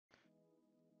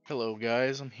Hello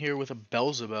guys, I'm here with a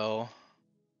Belzebel,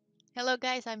 Hello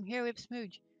guys, I'm here with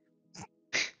Smooge.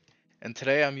 and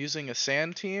today I'm using a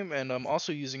sand team, and I'm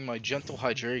also using my gentle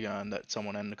Hydreigon that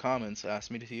someone in the comments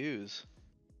asked me to use.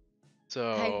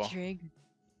 So, Hydreigon.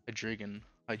 Hydreigon,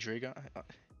 Hydreigon,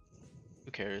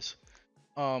 who cares?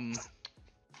 Um,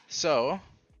 so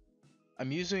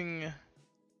I'm using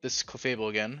this Clefable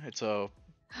again. It's a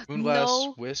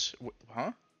Moonblast No,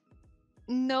 huh?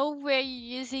 no way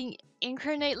you're using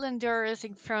Incarnate Landorus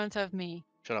in front of me.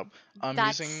 Shut up. I'm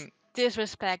That's using.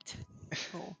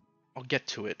 disrespectful. I'll get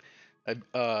to it.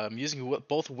 I'm using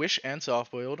both Wish and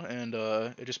Soft Boiled, and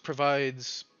it just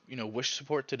provides Wish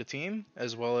support to the team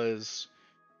as well as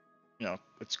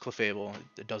it's Clefable.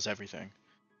 It does everything,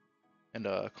 and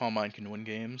Calm Mind can win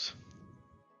games.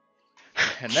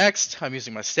 And next, I'm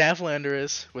using my Staff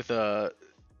Landorus with the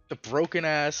broken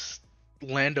ass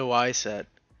Lando I set,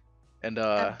 and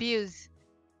Abuse.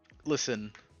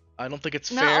 listen, I don't think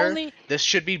it's Not fair. only This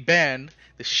should be banned.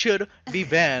 This should be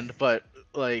banned, but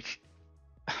like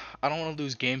I don't want to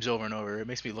lose games over and over. It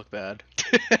makes me look bad.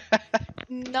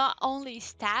 not only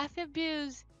staff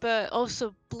abuse, but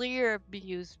also player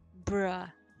abuse,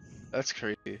 bruh. That's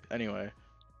crazy. Anyway,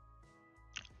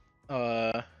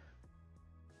 uh,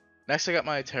 next I got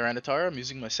my Tyranitar. I'm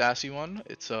using my sassy one.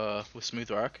 It's with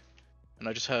Smooth Rock, and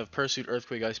I just have Pursuit,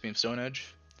 Earthquake, Ice Beam, Stone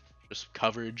Edge, just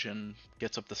coverage and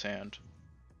gets up the sand.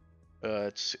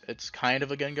 It's kind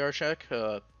of a Gengar check.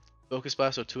 Focus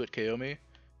Blast will 2-hit KO me,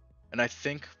 and I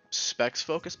think Specs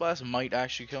Focus Blast might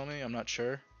actually kill me. I'm not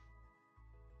sure,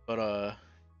 but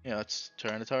yeah, it's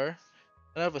Tyranitar.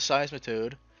 Then I have a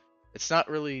Seismitoad. It's not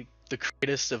really the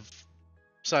greatest of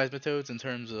Seismitoads in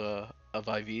terms of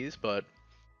IVs, but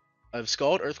I've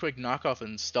Scald, Earthquake, Knockoff,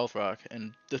 and Stealth Rock,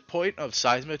 and the point of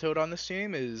Seismitoad on this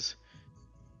team is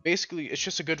basically it's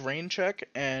just a good rain check,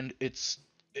 and it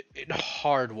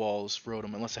hard walls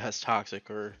Rotom unless it has Toxic,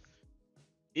 or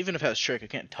even if it has Trick, it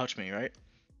can't touch me, right?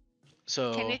 Can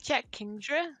So you check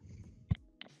Kingdra?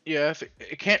 yeah, if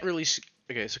it can't really.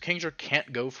 Okay, so Kingdra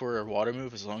can't go for a Water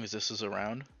move as long as this is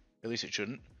around. At least it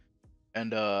shouldn't.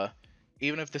 And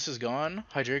even if this is gone,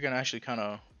 Hydreigon actually kind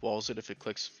of walls it if it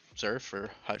clicks Surf or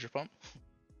Hydro Pump.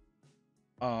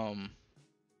 Um,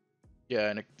 yeah,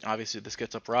 and obviously this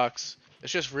gets up rocks.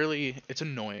 It's just really, it's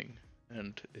annoying,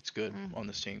 and it's good on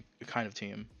this team, the kind of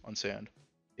team on sand.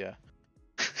 Yeah.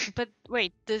 But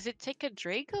wait, does it take a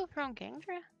Draco from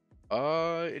Kingdra?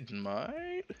 It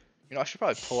might. I should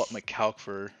probably pull up my calc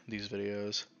for these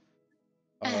videos.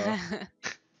 Uh,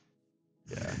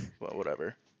 yeah, well,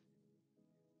 whatever.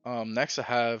 Next I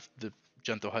have the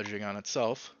Gentle Hydreigon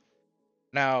itself.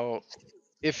 Now,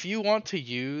 if you want to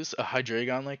use a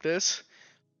Hydreigon like this,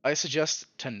 I suggest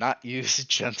to not use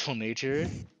Gentle Nature.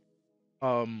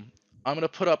 I'm gonna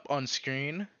put up on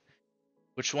screen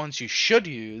which ones you should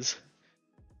use,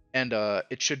 and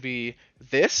it should be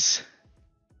this,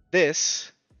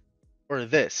 this, or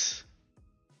this.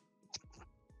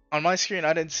 On my screen,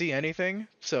 I didn't see anything,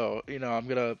 so I'm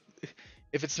gonna.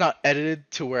 If it's not edited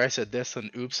to where I said this, then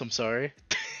oops, I'm sorry.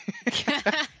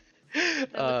 You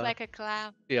look like a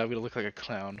clown. Yeah, I'm gonna look like a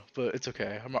clown, but it's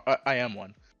okay. I am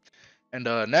one. And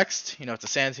next, it's a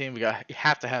sand team. You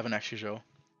have to have an extra Joe.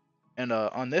 And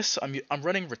on this, I'm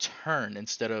running Return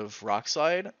instead of Rock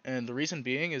Slide, and the reason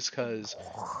being is because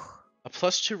a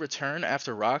 +2 Return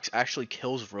after Rocks actually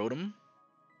kills Rotom,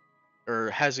 or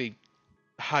has a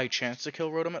high chance to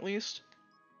kill Rotom at least.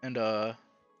 And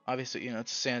obviously,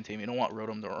 it's a sand team. You don't want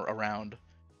Rotom around.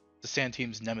 The sand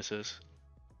team's nemesis.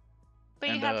 But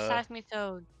you And have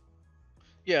Seismitoad.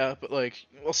 yeah, but like,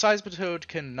 well, Seismitoad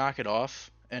can knock it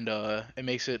off, and it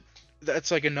makes it.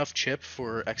 That's like enough chip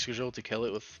for Excadrill to kill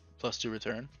it with +2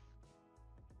 Return.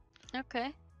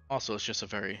 Okay. Also, it's just a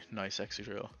very nice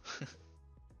Excadrill.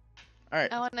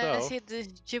 Alright, I wanna so see this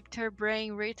Jupiter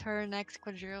Brain return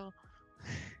Excadrill.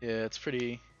 yeah, it's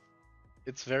pretty.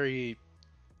 It's very.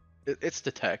 It's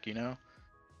the tech, So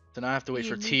now I have to wait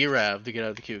for Unique. T-Rav to get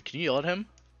out of the queue. Can you yell at him?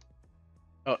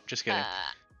 Oh, just kidding.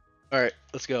 Alright,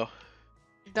 let's go.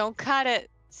 Don't cut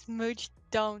it. Smooge,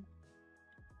 don't.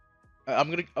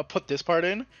 I'll put this part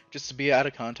in just to be out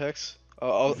of context.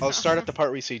 I'll start at the part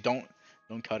where you say don't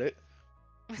cut it.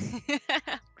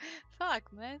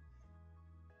 Fuck, man.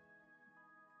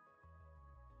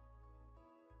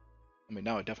 I mean,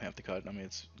 now I definitely have to cut. I mean,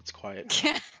 it's quiet.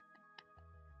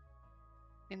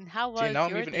 And how See, was now I'm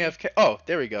your even day? AFK. Oh,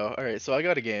 there we go. Alright, so I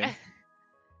got a game.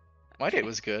 My day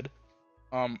was good.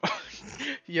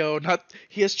 Yo,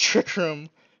 he has Trick Room.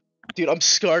 Dude, I'm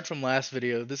scarred from last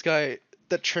video. This guy,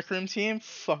 that Trick Room team,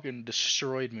 fucking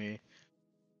destroyed me.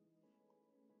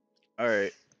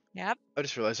 Alright. Yep. I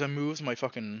just realized I moved my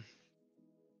fucking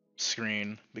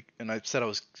screen, and I said I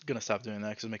was gonna stop doing that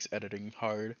because it makes editing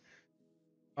hard.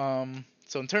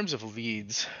 So in terms of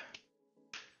leads,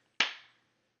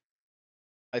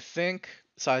 I think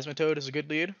Seismitoad is a good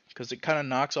lead because it kind of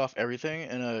knocks off everything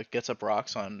and gets up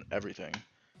rocks on everything.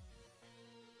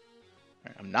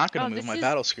 Alright, I'm not gonna Oh, move my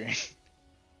battle screen.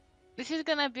 this is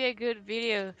gonna be a good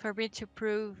video for me to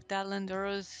prove that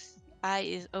Lindoro's eye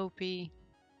is OP.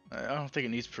 I don't think it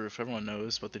needs proof. Everyone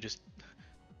knows, but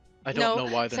I don't No,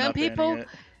 know why they're some not banning people it.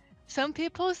 some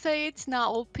people say it's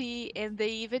not OP, and they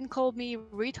even called me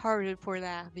retarded for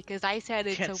that because I said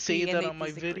it's Can't OP say and that they on my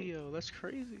disagree. video. That's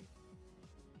crazy.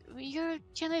 Your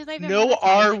channel is not even No monetized.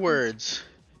 R words.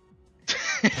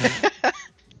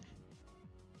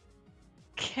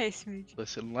 Okay, Smooge.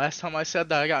 Listen, last time I said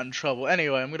that, I got in trouble.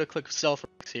 Anyway, I'm gonna click self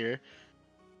here.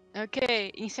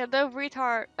 Okay, instead of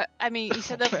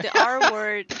instead of the R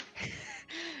word,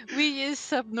 we use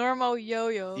subnormal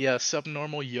yo-yo. Yeah,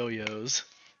 subnormal yo-yos.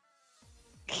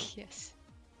 Yes.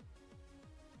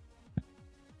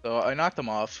 So I knocked him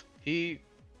off. He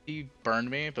burned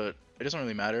me, but it doesn't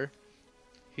really matter.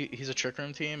 He's a trick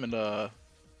room team, and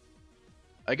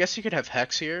I guess you could have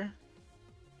Hex here.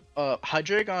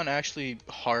 Hydreigon actually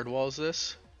hardwalls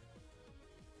this.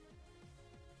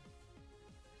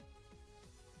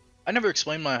 I never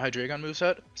explained my Hydreigon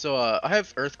moveset. So I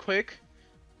have Earthquake,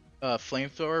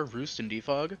 Flamethrower, Roost, and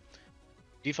Defog.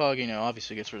 Defog, you know,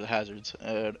 obviously gets rid of the hazards.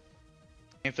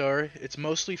 Flamethrower, it's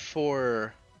mostly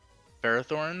for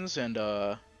Ferrothorns and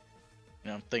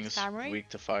you know, things Samurai? weak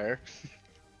to fire.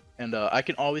 And I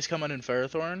can always come in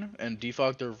Ferrothorn and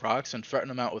defog their rocks and threaten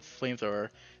them out with Flamethrower.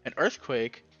 And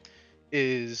Earthquake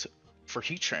is for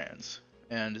Heattrans.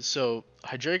 And so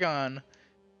Hydreigon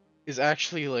is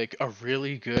actually like a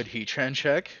really good Heatran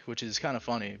check, which is kind of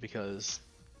funny because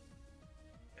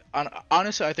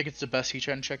honestly I think it's the best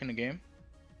Heatran check in the game.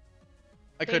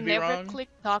 I They could be never wrong. click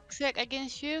toxic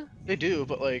against you? They do,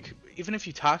 but like even if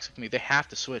you toxic me, they have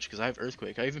to switch because I have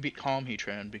Earthquake. I even beat Calm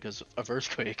Heatran because of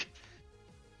Earthquake.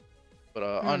 But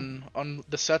on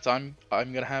the sets I'm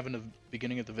gonna have in the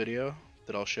beginning of the video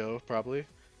that I'll show probably,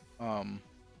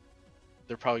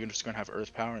 they're probably just gonna have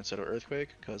Earth Power instead of Earthquake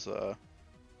because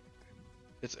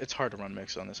it's hard to run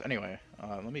mix on this. Anyway,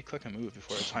 let me click a move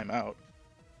before I time out.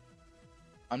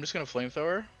 I'm just gonna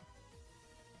Flamethrower.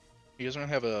 He doesn't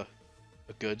really have a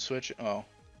good switch. Oh,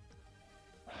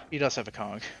 he does have a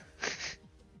Kong,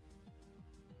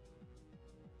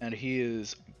 and he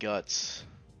is Guts.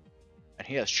 And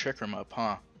he has Trick Room up,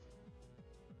 huh?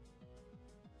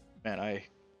 Man, I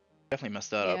definitely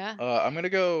messed that Yeah. up. I'm gonna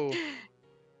go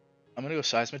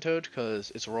Seismitoad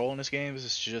because its role in this game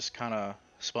is to just kind of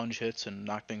sponge hits and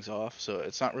knock things off. So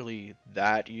it's not really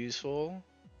that useful.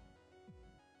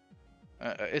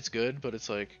 It's good, but it's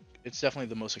like it's definitely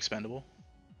the most expendable.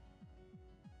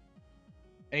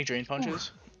 Any drain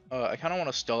punches? I kind of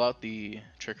want to stall out the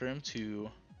Trick Room to.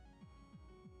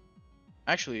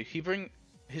 Actually,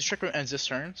 his Trick Room ends this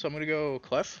turn, so I'm gonna go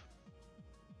Clef.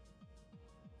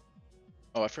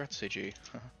 Oh, I forgot to say G.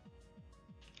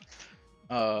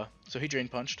 So he drain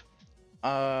punched.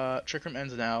 Trick Room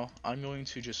ends now. I'm going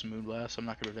to just Moonblast. I'm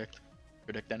not gonna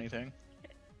predict anything.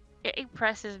 It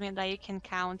impresses me that you can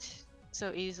count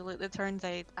so easily the turns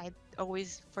I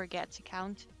always forget to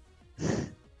count.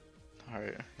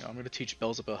 Alright, I'm gonna teach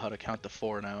Belzebel how to count to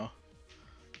 4 now.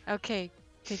 Okay,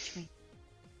 teach me.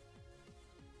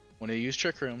 When you use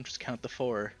Trick Room, just count to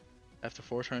 4. After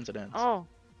 4 turns, it ends. Oh,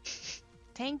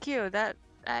 thank you. That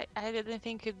I didn't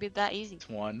think it'd be that easy. It's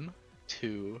 1,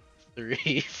 2,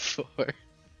 3, 4.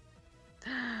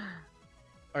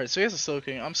 Alright, so he has a Slow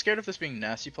King. I'm scared of this being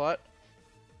Nasty Plot.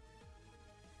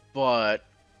 But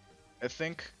I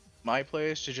think my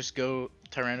play is to just go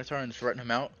Tyranitar and threaten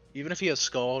him out. Even if he has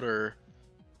Scald or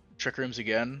Trick Rooms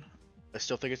again, I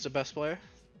still think it's the best play.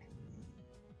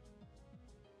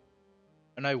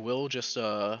 And I will just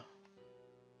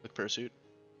click Pursuit.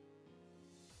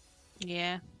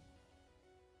 Yeah.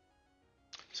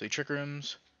 So he Trick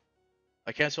Rooms.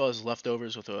 I cancel his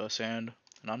leftovers with a Sand,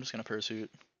 and I'm just gonna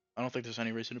Pursuit. I don't think there's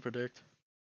any reason to predict.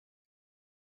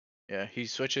 Yeah, he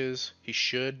switches. He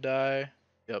should die.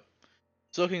 Yep.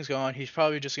 Slow King's gone. He's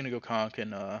probably just gonna go Conk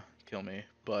and kill me,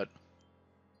 but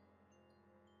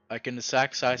I can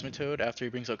sack Seismitoad after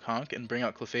he brings out Conk and bring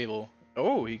out Clefable.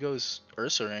 Oh, he goes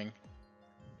Ursaring.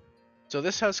 So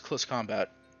this has close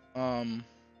combat.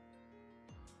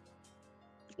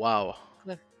 Wow.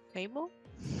 Clefable?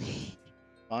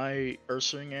 My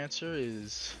Ursaring answer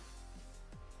is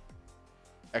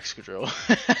Excadrill.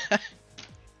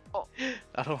 Oh.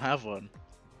 I don't have one.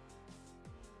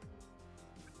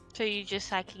 So you just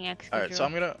sacking Excadrill? Alright, so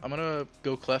I'm gonna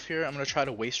go Clef here. I'm gonna try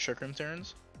to waste Trick Room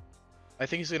turns. I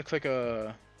think he's gonna click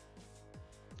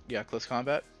close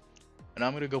combat, and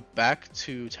I'm gonna go back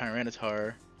to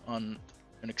Tyranitar on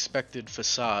an expected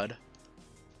facade.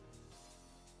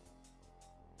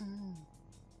 Mm.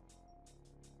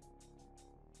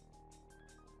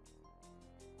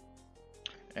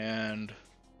 And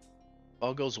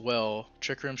all goes well,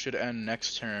 Trick Room should end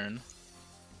next turn.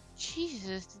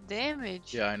 Jesus, the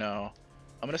damage. Yeah, I know.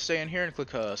 I'm gonna stay in here and click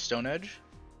Stone Edge.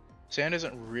 Sand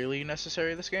isn't really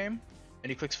necessary this game, and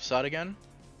he clicks Facade again.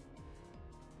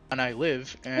 And I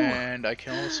live, and I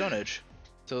kill him with Stone Edge.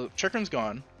 So Trick Room's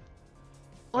gone.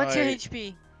 What's your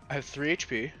HP? I have 3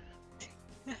 HP.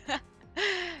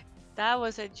 That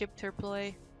was a Jupiter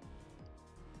play.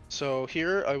 So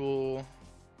here I'll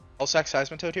sack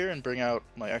Seismitoad here and bring out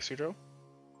my Excadrill.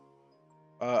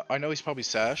 I know he's probably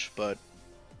Sash, but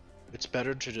it's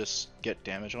better to just get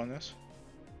damage on this.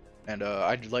 And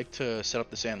I'd like to set up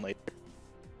the sand later.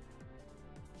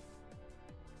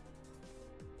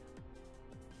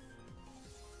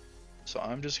 So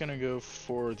I'm just gonna go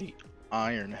for the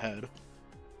Iron Head.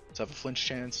 So I have a flinch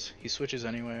chance. He switches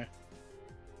anyway.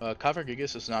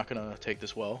 Gigas is not gonna take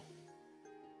this well.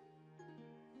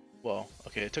 Well,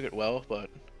 okay, it took it well, but...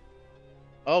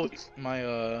 Oh,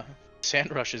 my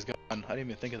Sand Rush is gone. I didn't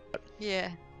even think of that.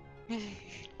 Yeah.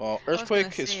 Well,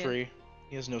 Earthquake is free.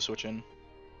 He has no switch in.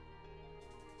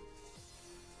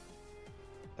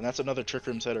 And that's another Trick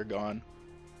Rooms that are gone.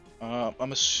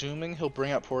 I'm assuming he'll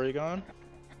bring out Porygon.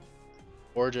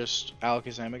 Or just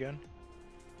Alakazam again.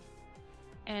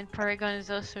 And Porygon is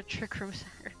also Trick Room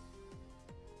Center.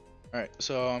 Alright,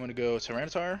 so I'm gonna go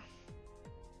Tyranitar.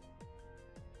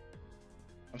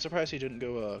 I'm surprised he didn't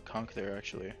go Conk there,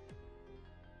 actually.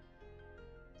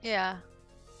 Yeah.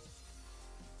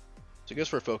 So he goes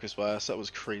for a Focus Blast. That was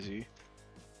crazy.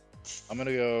 I'm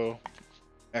gonna go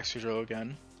Excadrill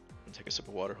again. And take a sip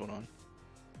of water, hold on.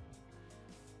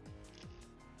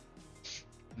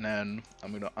 And then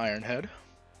I'm gonna Iron Head.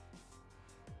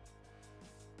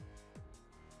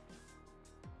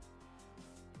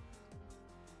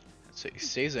 So he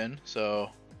stays in, so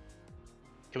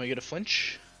can we get a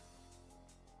flinch?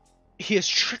 He has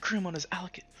Trick Room on his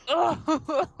Alakazam.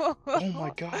 Oh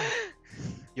my god.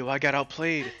 Yo, I got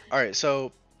outplayed. Alright,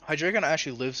 so Hydreigon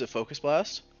actually lives at Focus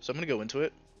Blast, so I'm gonna go into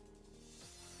it.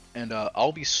 And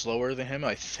I'll be slower than him,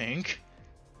 I think.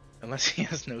 Unless he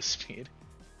has no speed.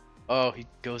 Oh, he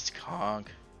goes to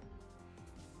Conk.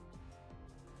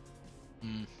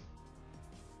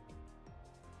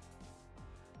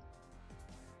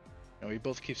 No, we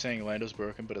both keep saying Lando's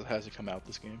broken, but it hasn't come out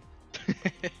this game.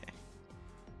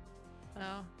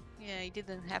 Oh, yeah, he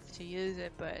didn't have to use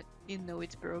it, but you know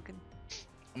it's broken.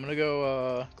 I'm gonna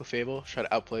go Clefable, try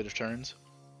to outplay the turns.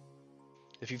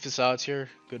 If he facades here,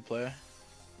 good play.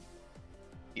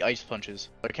 He ice punches.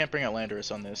 But I can't bring out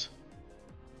Landorus on this.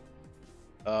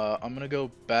 I'm gonna go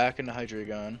back into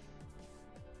Hydreigon.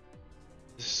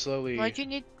 Slowly. Why'd you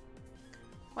need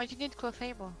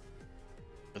Clefable?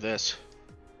 For this.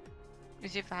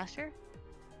 Is it faster?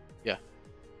 Yeah.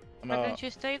 Why don't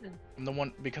you stay then? I'm the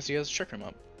one because he has Trick Room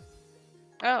up.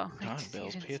 Oh. God,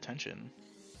 Bells, pay attention.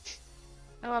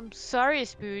 Oh, I'm sorry,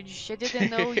 Smooge. I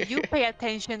didn't know you pay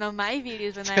attention on my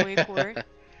videos when I record.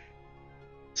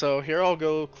 So here I'll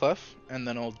go Clef, and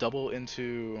then I'll double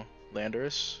into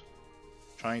Landorus,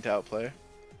 trying to outplay. If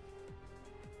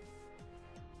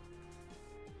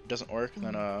it doesn't work,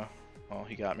 then well,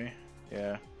 he got me.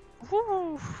 Yeah.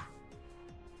 Woo.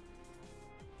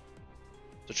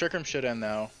 So Trick Room should end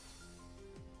now.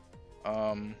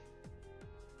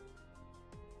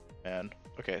 And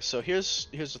okay, so here's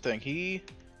the thing.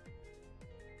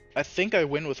 I think I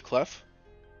win with Clef,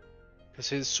 because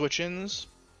his switch-ins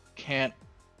can't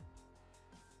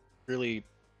really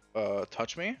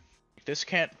touch me. This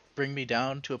can't bring me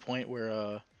down to a point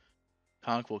where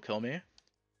Conk will kill me.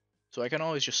 So I can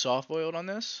always just soft boil it on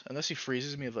this, unless he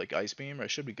freezes me with like Ice Beam, I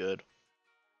should be good.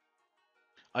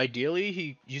 Ideally,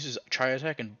 he uses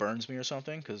Tri-Attack and burns me or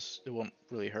something, because it won't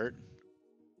really hurt.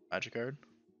 Magic card.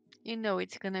 You know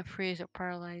it's gonna freeze or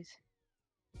paralyze.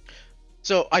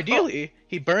 So ideally,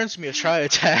 he burns me a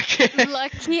Tri-Attack.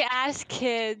 Lucky ass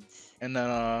kids. And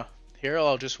then here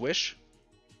I'll just wish.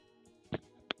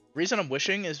 Reason I'm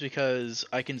wishing is because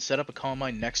I can set up a Calm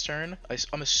Mind next turn.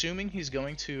 I'm assuming he's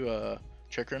going to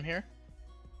Trick Room here.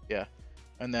 Yeah.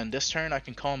 And then this turn I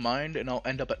can Calm Mind and I'll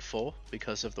end up at full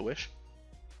because of the wish.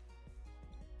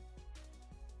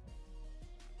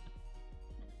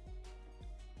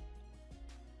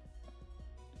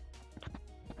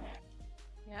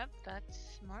 Yep, that's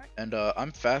smart. And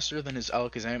I'm faster than his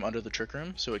Alakazam under the Trick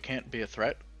Room, so it can't be a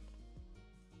threat.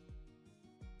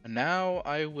 And now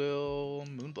I will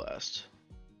Moonblast.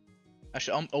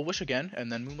 Actually, I'll wish again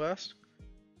and then Moonblast.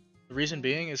 The reason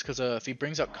being is because if he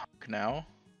brings out Conk now,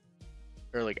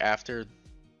 or like after,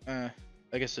 I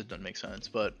guess it doesn't make sense,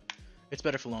 but it's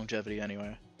better for longevity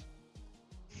anyway.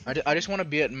 I just want to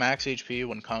be at max HP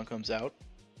when Conk comes out.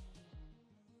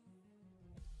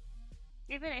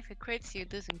 Even if it crits you, it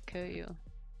doesn't kill you,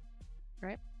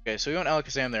 right? Okay, so we went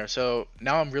Alakazam there. So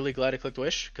now I'm really glad I clicked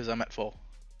Wish because I'm at full.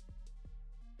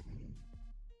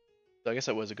 So I guess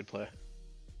that was a good play.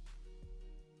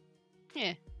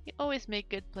 Yeah, you always make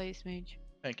good plays, Mage.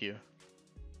 Thank you.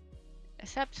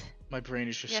 Except My brain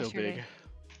is just so big.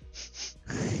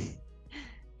 yesterday.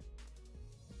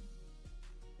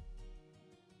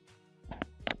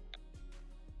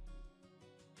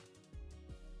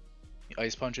 He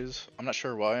ice punches. I'm not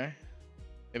sure why.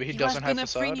 Maybe he He doesn't was have gonna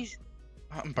facade. freeze.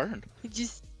 I'm burned. Did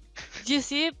you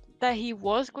see it, that he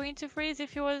was going to freeze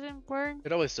if he wasn't burned?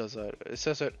 It always does that. It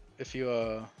says that if you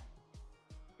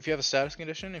have a status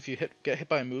condition, if you get hit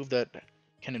by a move that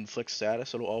can inflict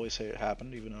status, it'll always say it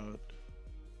happened, even though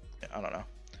I don't know.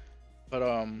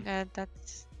 But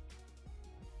That's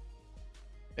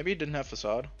maybe he didn't have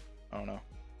facade. I don't know.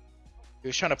 He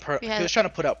was trying to Yeah. he was trying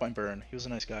to put out my burn. He was a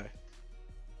nice guy.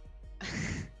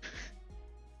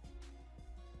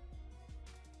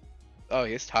 Oh,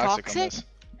 he's toxic on this.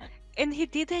 And he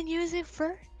didn't use it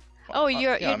first. Oh,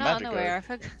 you're yeah, not Magic unaware. I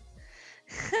Guard. forgot.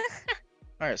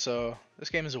 Alright, so this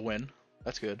game is a win.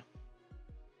 That's good.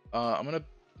 I'm gonna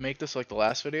make this like the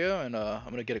last video, and I'm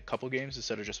gonna get a couple games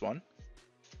instead of just one.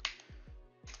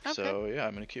 Okay. So yeah,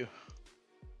 I'm gonna queue.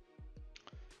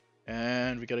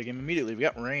 And we got a game immediately. We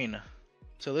got Rain.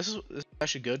 So this is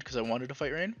actually good because I wanted to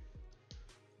fight Rain.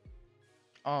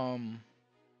 I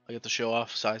get to show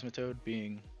off Seismitoad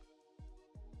being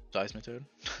Seismitoad.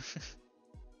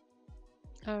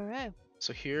 Alright.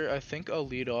 So here I think I'll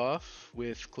lead off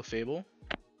with Clefable.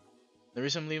 The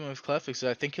reason I'm leading with Clef is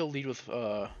I think he'll lead with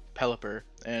Pelipper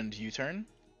and U-turn.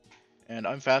 And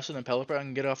I'm faster than Pelipper. I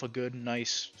can get off a good,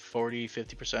 nice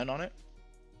 40-50% on it.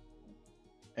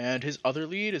 And his other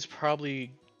lead is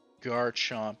probably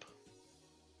Garchomp.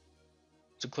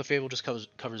 So Clefable just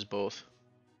covers both.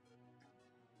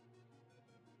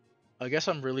 I guess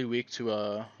I'm really weak to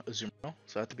Azumarill,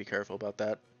 so I have to be careful about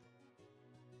that.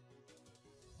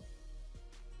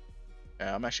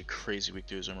 Yeah, I'm actually crazy weak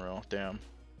to Azumarill. Damn.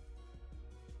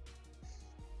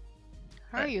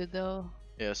 How are you though?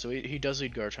 Yeah, so he does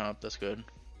lead Garchomp. That's good.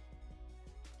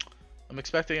 I'm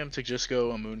expecting him to just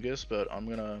go a Moongus, but I'm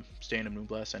gonna stay in a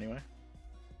Moonblast anyway.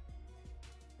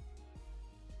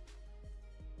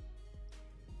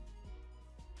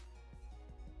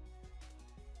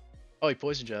 Oh, he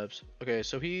poison jabs. Okay,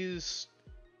 so he's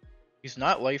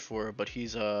not Life Orb, but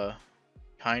he's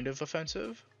kind of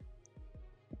offensive.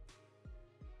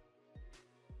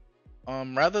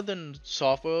 Rather than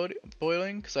soft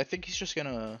boiling, because I think he's just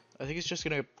gonna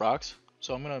get rocks.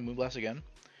 So I'm gonna Moonblast again.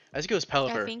 As he goes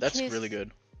Pelipper, that's really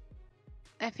good.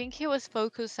 I think he was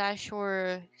Focus Sash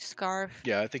or Scarf.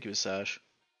 Yeah, I think he was Sash.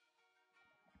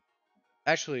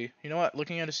 Actually, you know what?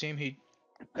 Looking at his team,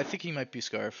 I think he might be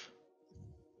Scarf.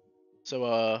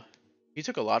 So he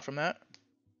took a lot from that,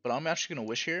 but I'm actually gonna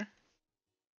Wish here.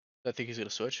 I think he's gonna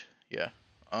switch. Yeah.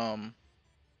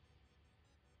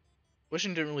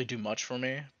 Wishing didn't really do much for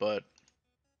me, but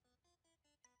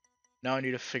now I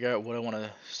need to figure out what I want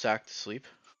to sack to sleep.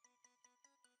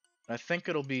 I think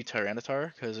it'll be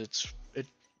Tyranitar because it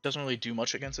doesn't really do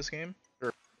much against this game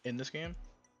or in this game.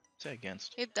 Say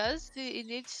against. It does. It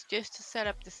needs just to set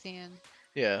up the stand.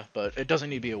 Yeah, but it doesn't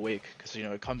need to be awake because you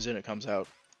know it comes in, it comes out,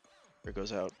 or it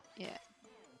goes out. Yeah.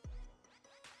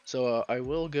 So I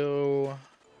will go.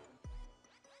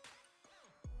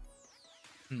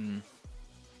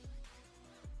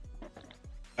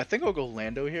 I think I'll go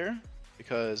Lando here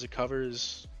because it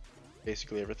covers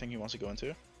basically everything he wants to go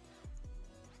into.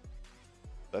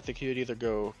 I think he would either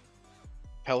go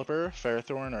Pelipper,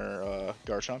 Ferrothorn, or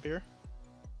Garchomp here.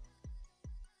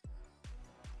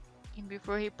 And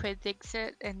before he predicts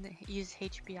it and use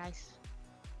HP Ice.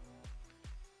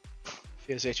 If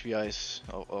he has HP Ice,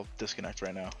 I'll disconnect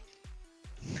right now.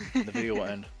 And the video will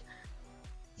end.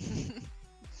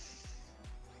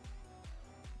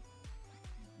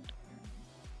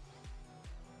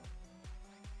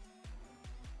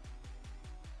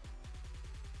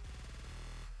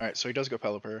 Alright, so he does go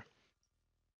Pelipper.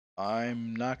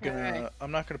 I'm not gonna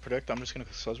predict, I'm just gonna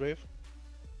Suzzwave.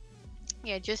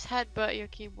 Yeah, just headbutt your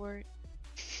keyboard.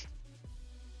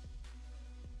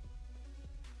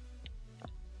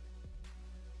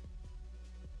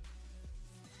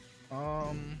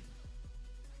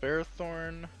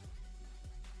 Ferrothorn.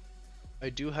 I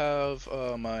do have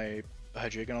my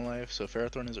Hydreigon on life, so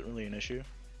Ferrothorn isn't really an issue.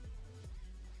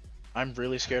 I'm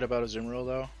really scared about Azumarill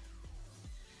though.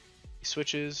 He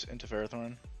switches into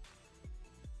Ferrothorn.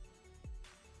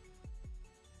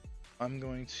 I'm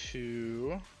going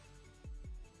to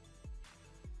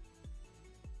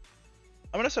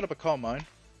set up a Calm Mind.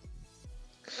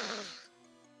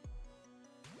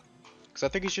 Because I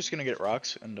think he's just gonna get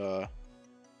rocks, and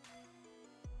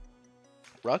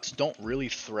rocks don't really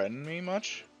threaten me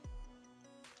much.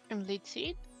 And Leech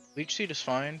Seed? Leech Seed is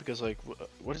fine because like,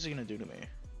 what is he gonna do to me?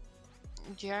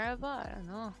 Jarva? I don't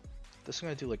know. This is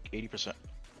gonna do like 80%.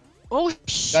 Oh,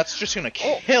 That's just gonna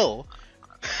kill.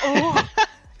 Oh.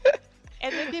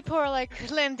 And then people are like,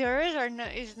 Slenders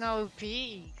is no OP.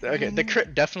 Okay, the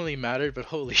crit definitely mattered, but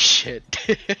holy shit.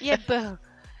 Yeah, but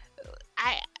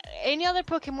any other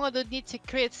Pokemon would need to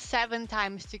crit 7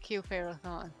 times to kill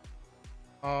Ferrothorn.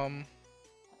 I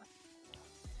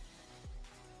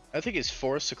think he's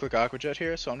forced to click Aqua Jet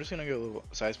here, so I'm just gonna go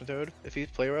Seismitoad. If he's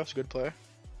play rough, good play.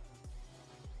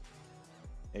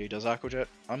 Yeah, he does Aqua Jet.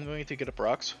 I'm going to get up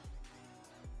rocks.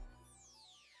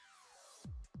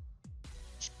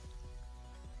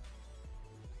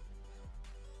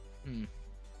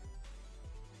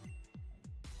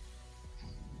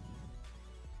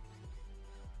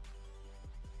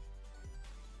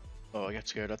 Oh, I got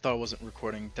scared. I thought I wasn't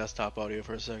recording desktop audio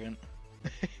for a second.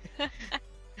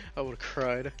 I would have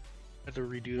cried. I had to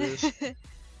redo this. I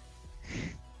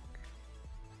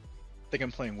think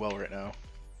I'm playing well right now.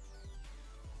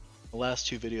 The last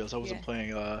 2 videos I wasn't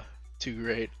playing too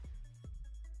great.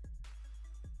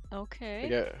 Okay.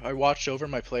 Like, I watched over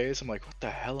my plays. I'm like, what the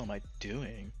hell am I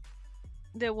doing?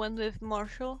 The one with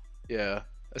Marshall? Yeah,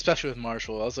 especially with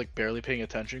Marshall. I was like barely paying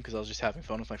attention because I was just having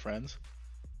fun with my friends.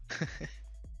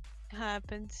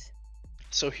 Happens.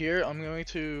 So here I'm going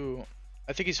to,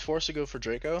 I think he's forced to go for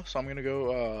Draco, so I'm going to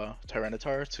go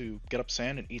Tyranitar to get up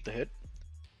sand and eat the hit.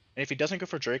 And if he doesn't go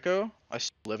for Draco, I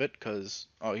still live it because,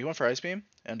 oh, he went for Ice Beam,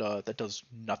 and that does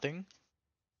nothing.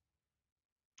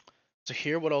 So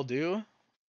here what I'll do,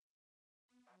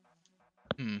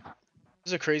 this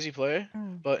is a crazy play,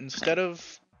 but instead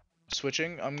of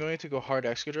switching, I'm going to go hard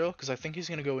Excadrill because I think he's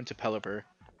going to go into Pelipper.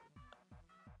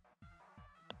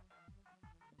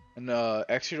 And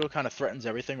Excadrill kind of threatens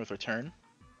everything with Return.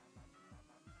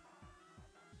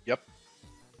 Yep.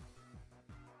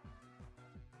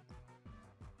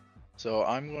 So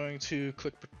I'm going to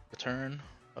click Return.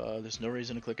 There's no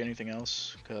reason to click anything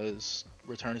else because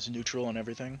Return is neutral on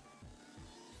everything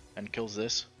and kills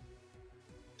this.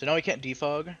 So now he can't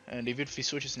defog, and even if he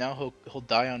switches now, he'll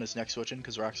die on his next switch in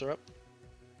because rocks are up.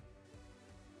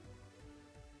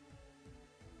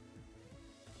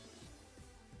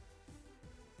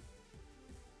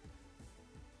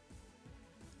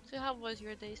 So how was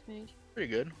your day, Smooge?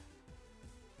 Pretty good.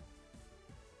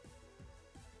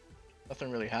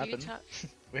 Nothing really happened.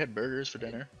 We had burgers for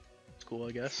dinner. It's cool,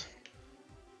 I guess.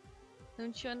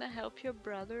 Don't you wanna help your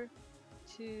brother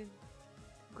to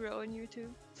grow on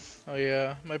YouTube? Oh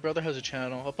yeah, my brother has a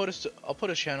channel. I'll put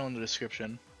his channel in the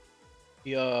description.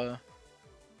 He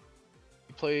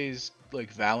plays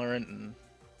like Valorant and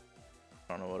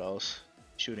I don't know what else.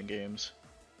 Shooting games.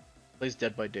 Plays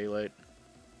Dead by Daylight.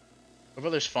 My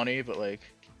brother's funny, but like,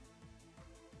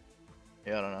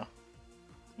 yeah, I don't know.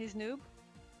 He's noob?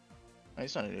 No,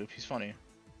 he's not a noob. He's funny.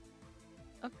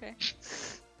 Okay.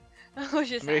 I was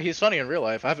just he's funny in real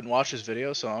life. I haven't watched his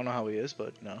video, so I don't know how he is,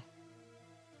 but no.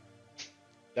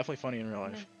 Definitely funny in real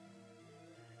life.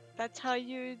 That's how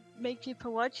you make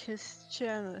people watch his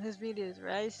channel, his videos,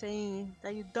 right? Saying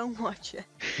that you don't watch it.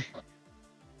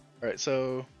 Alright,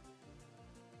 so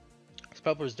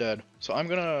Pelipper's dead. So I'm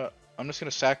just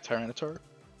gonna sack Tyranitar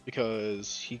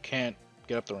because he can't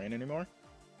get up the rain anymore.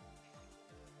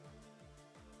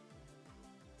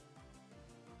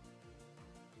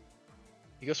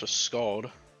 He goes for Scald.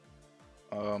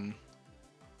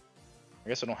 I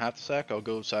guess I don't have to sack. I'll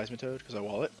go Seismitoad because I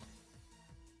wall it.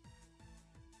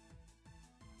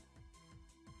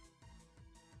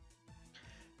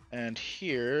 And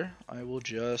here I will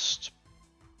just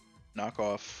knock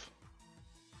off.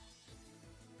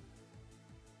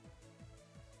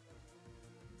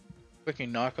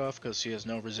 Clicking knock off because he has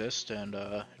no resist and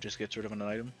just gets rid of an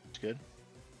item. It's good.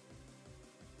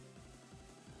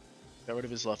 Got rid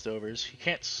of his leftovers. He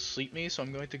can't sleep me, so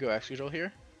I'm going to go Excadrill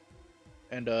here.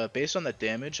 And based on that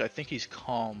damage, I think he's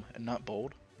calm and not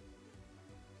bold.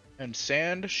 And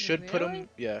sand should put him,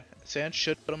 yeah, sand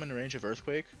should put him in range of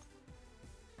earthquake.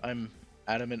 I'm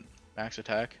adamant max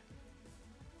attack.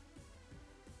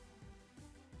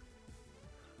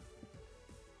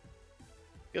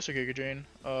 Guess a Giga Drain.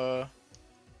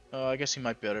 I guess he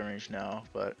might be out of range now,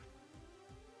 but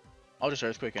I'll just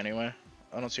earthquake anyway.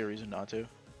 I don't see a reason not to.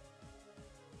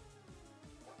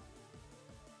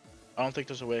 I don't think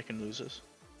there's a way I can lose this.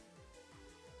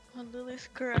 Oh, Lily's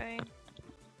crying.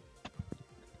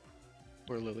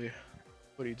 Poor Lily.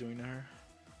 What are you doing to her?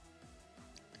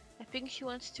 I think she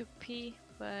wants to pee,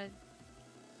 but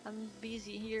I'm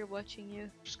busy here watching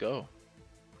you. Just go.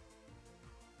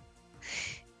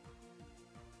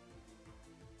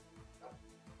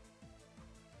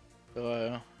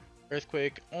 So,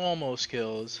 Earthquake almost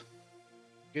kills.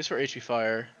 Goes for HP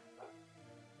Fire.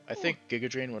 I think Giga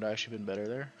Drain would actually been better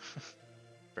there.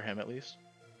 For him at least.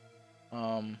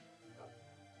 I'll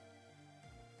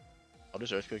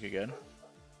just Earthquake again.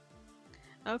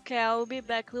 Okay, I'll be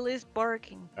back. Lily's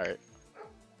barking. Alright.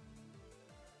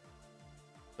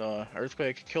 So,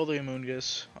 Earthquake, kill the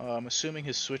Amoongus. I'm assuming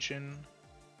his switch-in,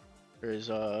 or his,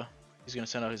 he's gonna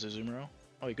send out his Azumarill.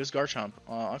 Oh, he goes Garchomp.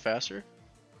 I'm faster,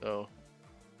 so,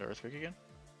 Earthquake again.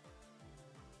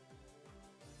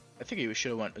 I think he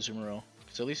should have went Azumarill,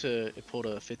 because at least it pulled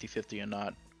a 50-50 and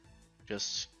not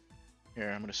just,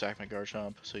 here, I'm gonna sack my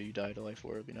Garchomp, so you die to Life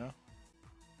Orb, you know?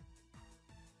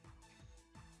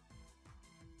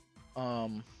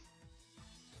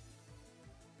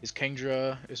 His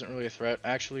Kingdra isn't really a threat.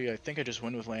 Actually, I think I just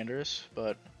win with Landorus,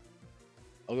 but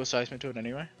I'll go Seismitoad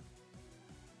anyway.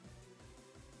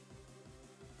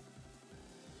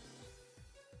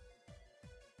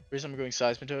 The reason I'm going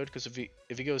Seismitoad because if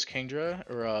he goes Kingdra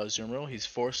or Azumarill, he's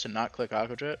forced to not click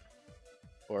Aqua Jet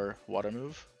or Water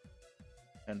Move,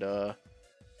 and yeah,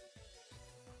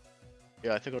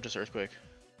 I think I'll just Earthquake.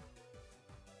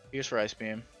 He goes for Ice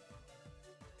Beam,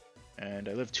 and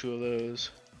I live 2 of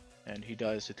those. And he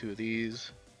dies to 2 of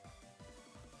these.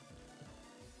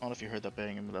 I don't know if you heard that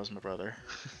banging, but that was my brother.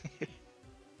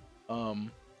 I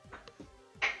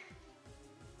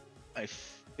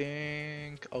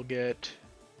think I'll get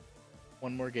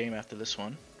 1 more game after this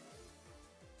one.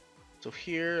 So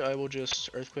here I will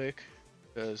just Earthquake,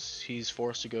 because he's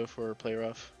forced to go for Play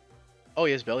Rough. Oh,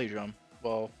 he has Belly Drum.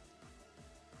 Well,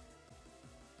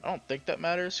 I don't think that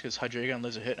matters, because Hydreigon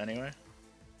lives a hit anyway.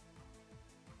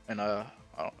 And am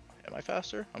I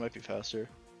faster? I might be faster.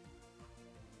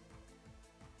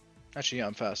 Actually, yeah,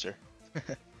 I'm faster.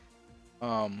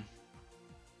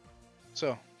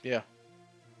 So, yeah.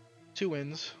 2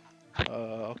 wins.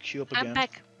 I'll queue up again. I'm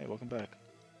back. Hey, welcome back.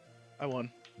 I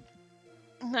won.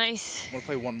 Nice. I'm gonna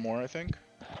play 1 more, I think.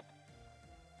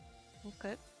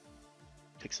 Okay.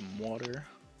 Take some water.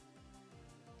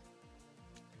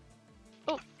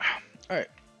 Oh. Alright.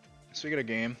 So we got a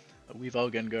game.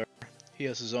 Weavile Gengar. He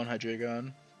has his own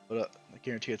Hydreigon. But I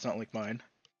guarantee it's not like mine.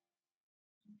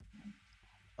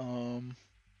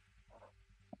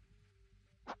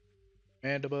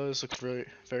 Mandibuzz looks very,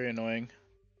 very annoying.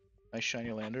 Nice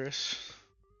shiny Landorus.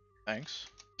 Thanks.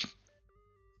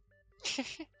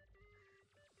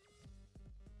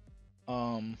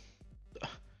 Go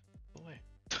away.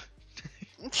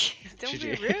 Don't be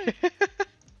GG.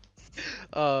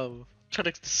 rude. Try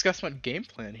to discuss my game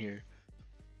plan here.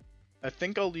 I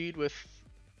think I'll lead with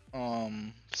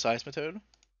Seismitoad.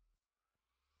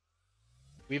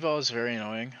 Weavile is very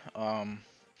annoying.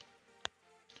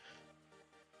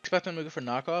 Expect them to go for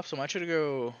knockoff, so I might try to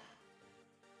go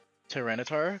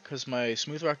Tyranitar, because my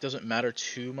Smooth Rock doesn't matter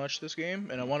too much this game,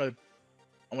 and I wanna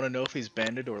know if he's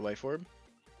banded or Life Orb.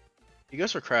 He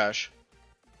goes for Crash.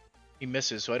 He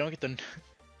misses, so I don't get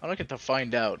to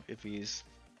find out if he's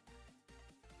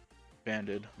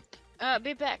banded.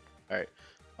 Be back. Alright.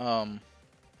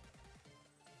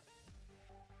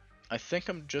 I think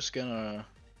I'm just gonna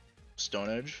Stone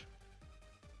Edge.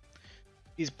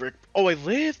 He's brick. Oh, I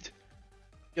lived!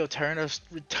 Yo,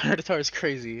 Tyranitar is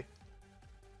crazy.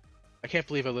 I can't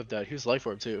believe I lived that. He was Life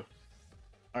Orb too.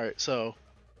 Alright, so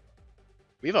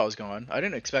Weavile was gone. I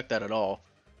didn't expect that at all.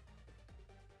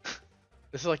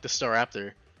 This is like the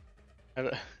Staraptor.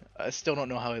 I still don't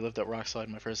know how I lived that Rock Slide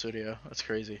in my first video. That's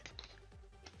crazy.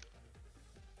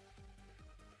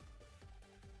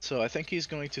 So I think he's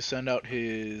going to send out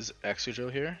his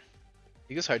Excadrill here.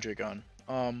 He goes Hydreigon.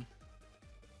 I'm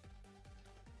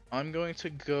going to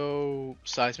go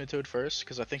Seismitoad first,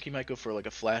 because I think he might go for like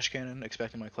a Flash Cannon,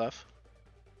 expecting my Clef.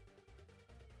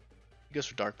 He goes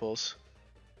for Dark Pulse.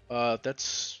 That's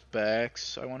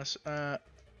Specs. I want to.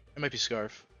 It might be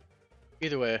Scarf.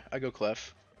 Either way, I go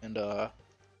Clef, and I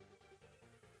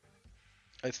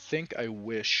think I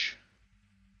wish.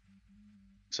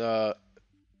 So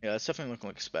yeah, that's definitely looking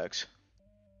like Specs.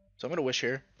 So I'm gonna wish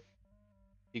here.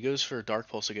 He goes for Dark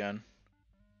Pulse again.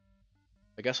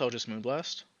 I guess I'll just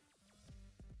Moonblast.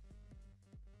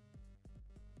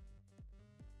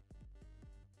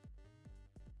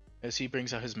 As he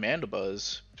brings out his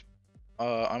Mandibuzz.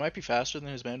 I might be faster than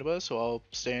his Mandibuzz, so I'll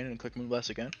stay in and click Moonblast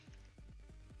again.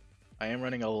 I am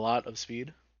running a lot of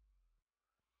speed.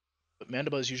 But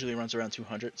Mandibuzz usually runs around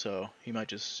 200, so he might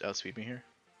just outspeed me here.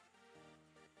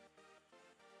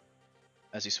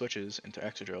 As he switches into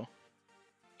Excadrill.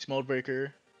 He's Mold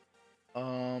Breaker.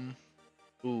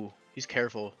 Ooh, he's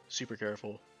careful. Super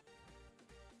careful.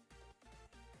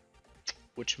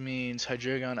 Which means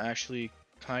Hydreigon actually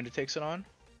kind of takes it on.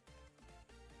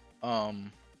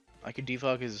 I could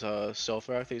defog his Stealth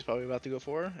Rock that he's probably about to go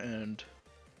for, and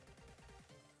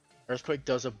Earthquake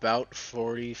does about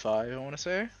 45, I want to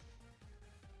say.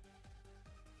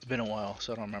 It's been a while,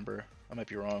 so I don't remember. I might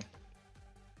be wrong.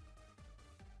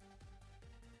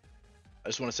 I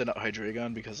just want to send out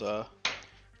Hydreigon because it's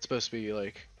supposed to be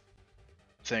like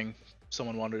a thing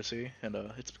someone wanted to see, and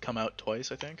it's come out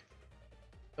twice, I think.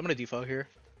 I'm gonna defog here.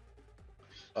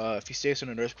 If he stays in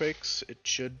an Earthquakes, it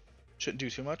shouldn't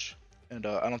do too much, and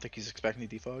I don't think he's expecting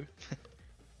the defog.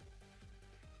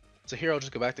 So here I'll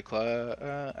just go back to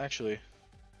class. Actually,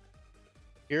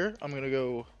 here I'm gonna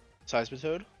go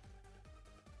Seismitoad,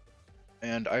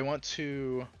 and I want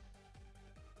to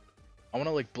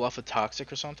like bluff a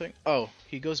Toxic or something. Oh,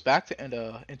 he goes back to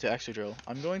into Excadrill.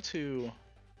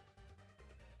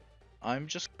 I'm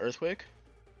just Earthquake.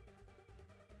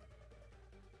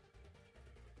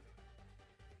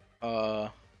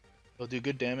 He'll do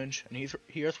good damage, and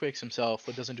he Earthquakes himself,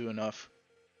 but doesn't do enough.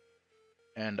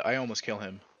 And I almost kill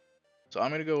him. So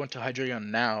I'm gonna go into Hydreigon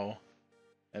now,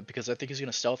 because I think he's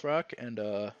gonna Stealth Rock, and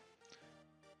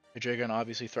Hydreigon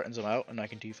obviously threatens him out, and I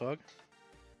can defog.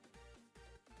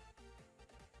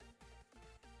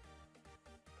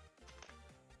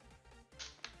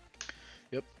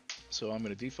 Yep. So I'm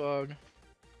gonna defog.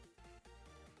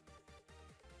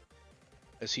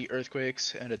 As he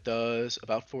Earthquakes, and it does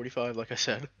about 45, like I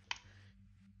said.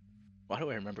 Why do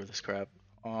I remember this crap?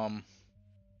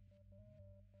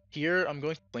 Here I'm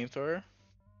going to Flamethrower.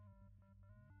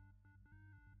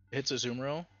 It hits a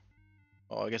Azumarill.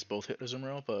 Well, I guess both hit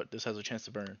Azumarill, but this has a chance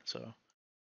to burn, so.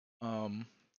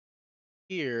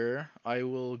 Here I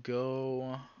will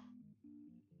go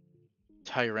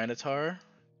Tyranitar,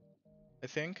 I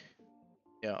think.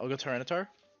 Yeah, I'll go Tyranitar.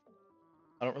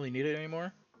 I don't really need it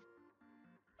anymore.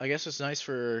 I guess it's nice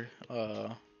for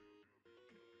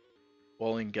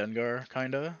walling Gengar,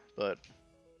 kinda, but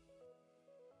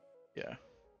yeah.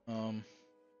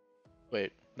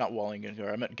 Wait, not walling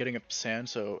Gengar. I meant getting up sand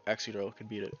so Excadrill could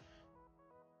beat it.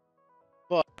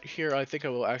 But here I think I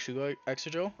will actually go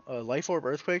Excadrill. Life Orb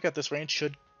Earthquake at this range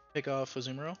should pick off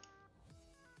Azumarill.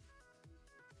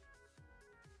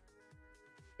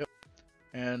 Yep.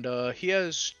 And he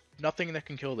has nothing that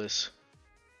can kill this.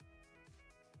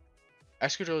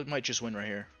 Excadrill might just win right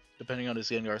here, depending on his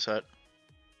Gengar set.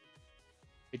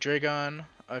 Hydreigon,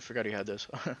 I forgot he had this.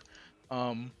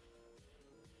 I'll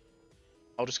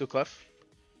just go Clef.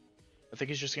 I think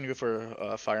he's just gonna go for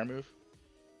a fire move.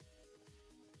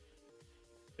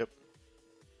 Yep.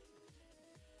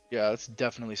 Yeah, that's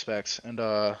definitely specs. And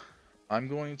I'm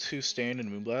going to stand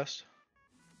in Moonblast.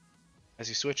 As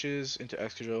he switches into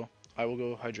Excadrill, I will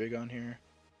go Hydreigon here.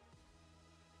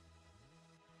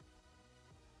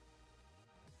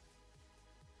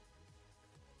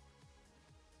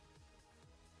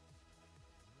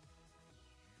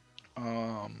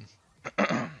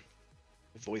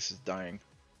 The voice is dying.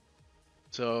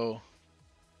 So,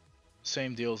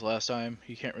 same deal as last time.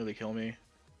 He can't really kill me.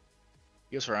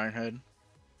 He goes for Iron Head.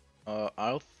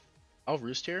 I'll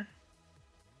Roost here.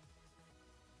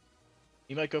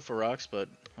 He might go for Rocks, but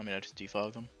I mean I just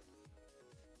defog them.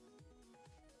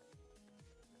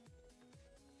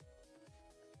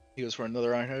 He goes for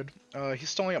another Iron Head. He's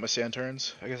stalling out my Sand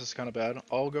turns. I guess it's kind of bad.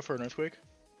 I'll go for an Earthquake.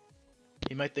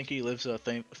 He might think he lives a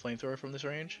Flamethrower from this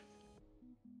range.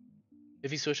 If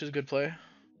he switches, good play.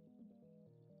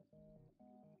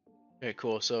 Okay,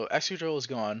 cool. So Excadrill is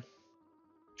gone,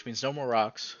 which means no more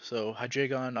rocks. So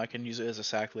Hydreigon, I can use it as a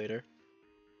sack later.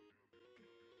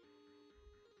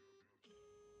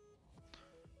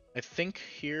 I think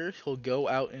here he'll go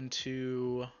out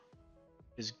into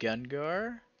his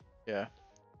Gengar. Yeah.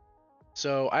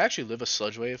 So I actually live a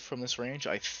Sludge Wave from this range,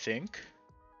 I think.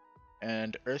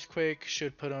 And Earthquake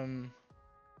should put him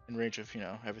in range of, you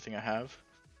know, everything I have.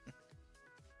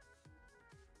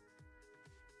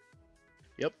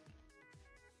 Yep.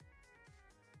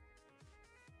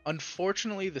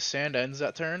 Unfortunately, the sand ends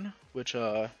that turn, which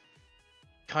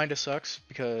kind of sucks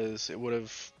because it would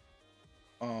have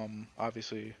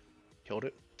obviously killed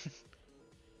it. It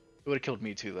would have killed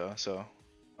me too though, so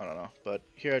I don't know. But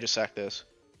here I just sack this.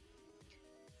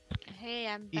 Hey,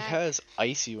 I'm He back. has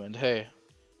Icy Wind, hey.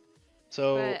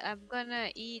 So But I'm gonna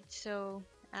eat, so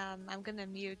I'm gonna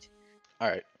mute.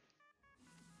 alright.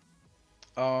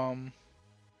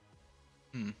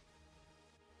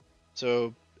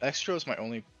 So Extra is my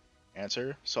only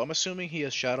answer, so I'm assuming he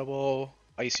has Shadow Ball,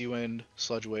 Icy Wind,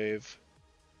 Sludge Wave,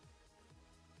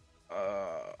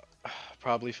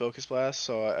 probably Focus Blast,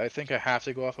 so I think I have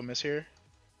to go off a miss here.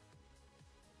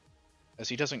 As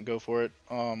he doesn't go for it.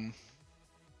 I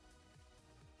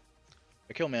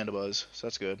kill Mandibuzz, so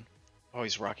that's good. Oh,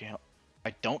 he's rocking out.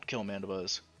 I don't kill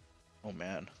Mandibuzz. Oh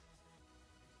man.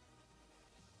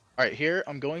 Alright, here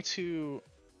I'm going to...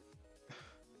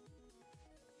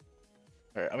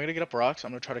 Alright, I'm gonna get up rocks.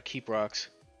 I'm gonna try to keep rocks.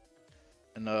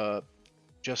 And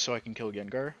just so I can kill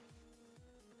Gengar.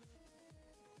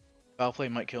 Foul Play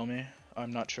might kill me.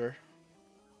 I'm not sure.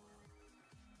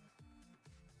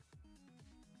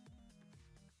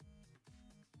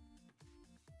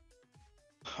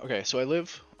 Okay, so I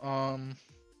live. I'm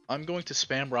going to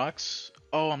spam rocks.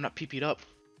 Oh, I'm not PP'd up.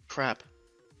 Crap.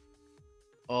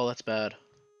 Oh, that's bad.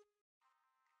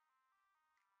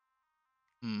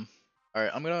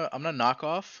 Alright, I'm gonna knock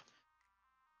off.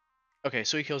 Okay,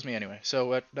 so he kills me anyway. So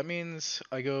what that means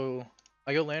I go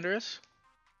Landorus.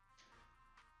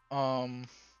 And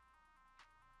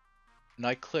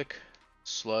I click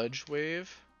Sludge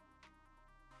Wave.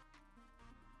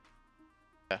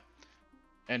 Yeah.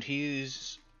 And he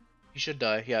should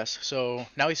die, yes. So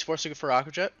now he's forced to go for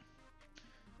Aqua Jet.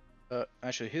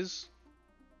 Actually his...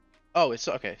 Oh, it's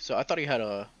okay. So I thought he had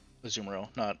a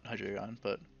Azumarill, not Hydreigon,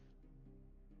 but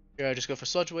yeah, I just go for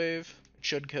Sludge Wave. It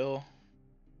should kill.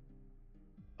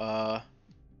 I'm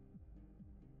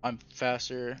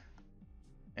faster,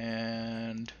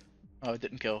 and oh, it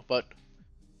didn't kill, but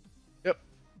yep.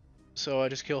 So I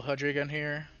just kill Hydreigon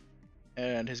here,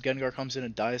 and his Gengar comes in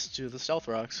and dies to the Stealth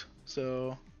Rocks.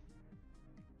 So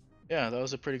yeah, that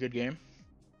was a pretty good game.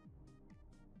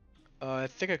 I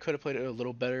think I could have played it a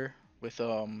little better with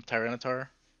Tyranitar.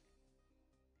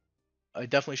 I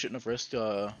definitely shouldn't have risked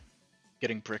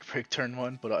getting Brick Break turn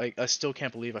 1, but I still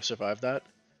can't believe I survived that.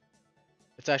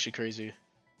 It's actually crazy.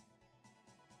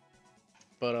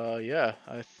 But yeah,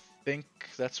 I think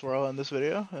that's where I'll end this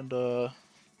video, and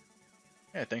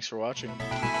yeah, thanks for watching.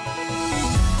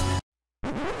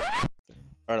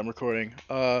 Alright, I'm recording.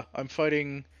 I'm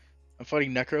fighting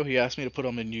Necro. He asked me to put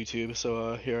him in YouTube,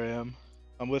 so here I am.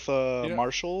 I'm with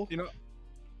Marshall. You know,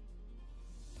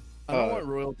 I don't want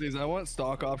royalties. I want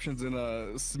stock options in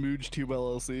a Smooge Tube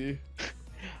LLC.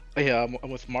 Yeah, I'm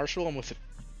with Marshall. I'm with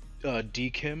D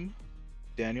Kim,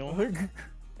 Daniel,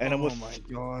 and I'm with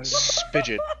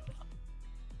Spidget.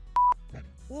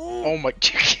 Oh my!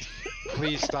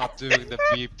 Please stop doing the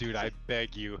beep, dude. I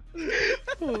beg you.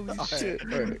 Holy shit!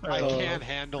 Right. I can't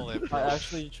handle it. Bro. I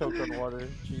actually choked on water.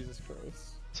 Jesus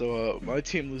Christ. So my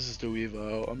team loses to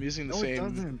Weavile. I'm using the same. It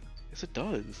doesn't. Yes, it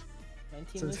does. My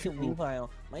team loses to Weavile.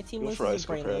 My team Go loses for to Ice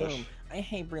Crash. Breloom. I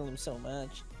hate Breloom so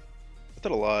much. I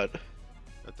did a lot.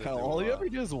 Kyle, all you ever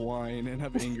do is whine and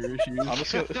have anger issues.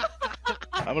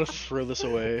 I'm gonna throw this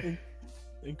away.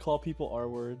 And call people R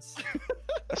words.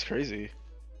 That's crazy.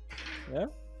 Yeah?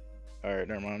 Alright,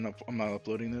 never mind. I'm not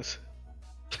uploading this.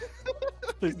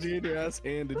 Please get your ass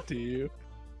handed to you.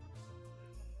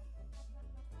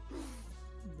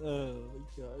 Oh my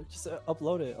god. Just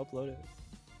upload it. Upload it.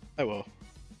 I will.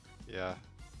 Yeah,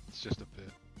 it's just a bit.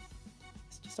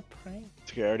 It's just a prank.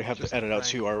 It's okay, I already have to edit out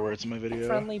 2 R words in my video.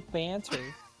 Friendly banter.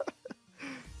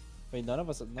 Wait, none of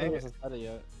us have said it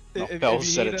yet. No, Bell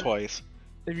said it twice.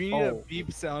 If you need a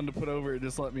beep sound to put over it,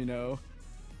 just let me know.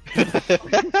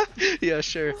 Yeah,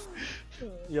 sure.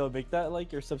 Yo, make that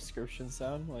like your subscription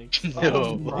sound. Like, No.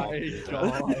 Oh my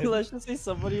god. Let's just say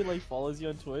somebody like follows you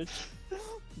on Twitch.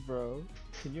 Bro,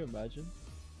 can you imagine?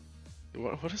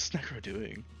 What is Necro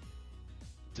doing?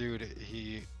 Dude,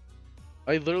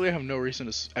 I literally have no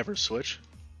reason to ever switch.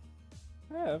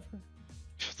 Yeah.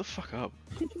 Shut the fuck up.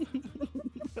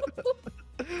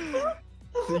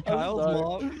 See, Kyle's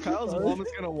mom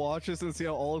is gonna watch this and see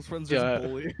how all his friends just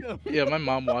bully him. Yeah, my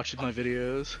mom watches my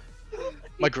videos.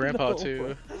 My grandpa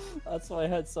too. That's why I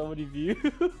had so many views.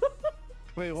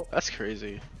 Wait, what? That's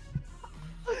crazy.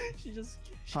 She just.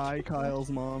 Hi, Kyle's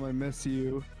mom. I miss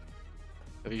you.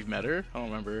 Have you met her? I don't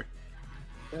remember.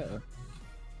 Yeah.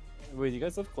 Wait, you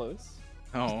guys live close?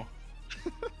 No.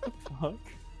 Fuck.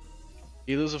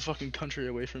 He lives a fucking country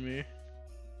away from me.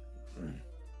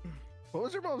 What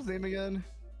was your mom's name again?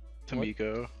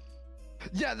 Tamiko.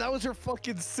 Yeah, that was her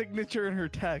fucking signature in her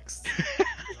text.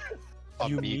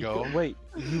 Amigo. Wait,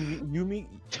 you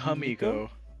mean Tamiko.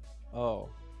 Oh.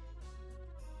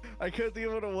 I couldn't think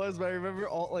of what it was, but I remember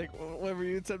whenever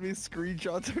you'd send me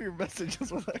screenshots of your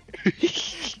messages with her.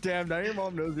 Damn, now your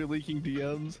mom knows you're leaking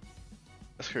DMs.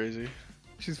 That's crazy.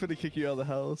 She's gonna kick you out of the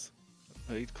house.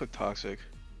 Oh, you click toxic.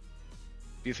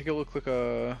 Do you think it will click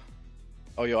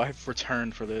Oh, yo, I have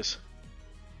returned for this.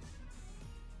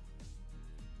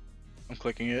 I'm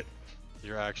clicking it.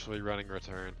 You're actually running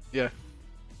return. Yeah.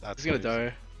 That's He's gonna crazy.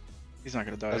 die. He's not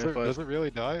gonna die, Does it, but does it really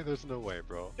die? There's no way,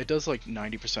 bro. it does like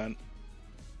 90%.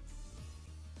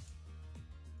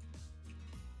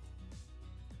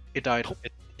 It died.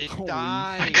 It Holy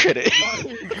died! I crit it.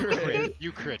 You crit.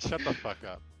 You crit. Shut the fuck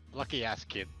up. Lucky ass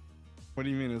kid. What do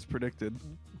you mean it's predicted?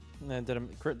 Nah,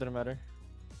 crit didn't matter.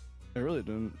 It really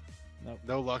didn't.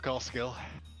 No luck, all skill.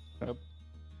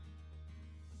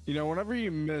 You know, whenever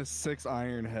you miss 6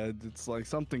 iron heads, it's like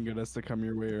something good has to come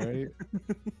your way,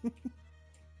 right?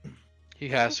 He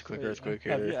has to click Wait, Earthquake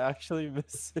Have you here. actually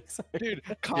missed 6 Dude,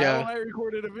 Kyle Yeah. and I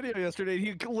recorded a video yesterday.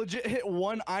 He legit hit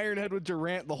 1 iron head with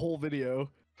Durant the whole video.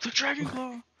 The Dragon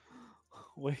Claw!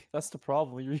 Wait, that's the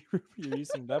problem. You're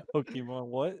using that Pokemon.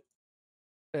 What?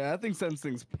 Yeah, that thing sends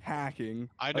things packing.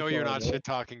 I know That's you're all I not know. shit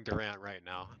talking Durant right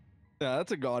now. Yeah,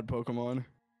 that's a god Pokemon.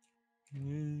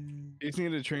 You just need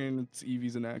to train its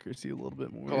EVs and accuracy a little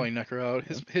bit more. Calling Necro out.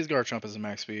 His Garchomp is a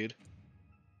max speed.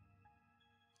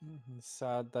 It's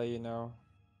sad that you know.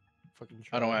 Fucking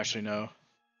I don't troll. actually know.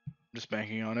 I'm just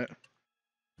banking on it.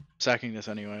 Sacking this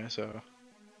anyway, so.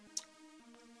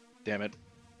 Damn it.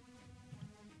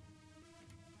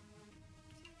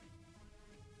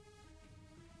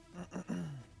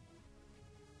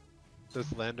 Does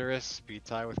Landorus speed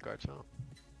tie with Garchomp?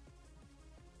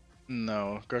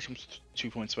 No, Garchomp's 2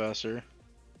 points faster.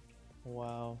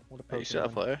 Wow, what a Hey, you see that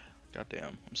Pokemon. play? God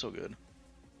damn, I'm so good.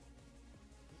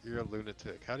 You're a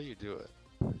lunatic. How do you do it?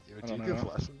 I Do you don't give know.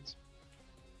 lessons?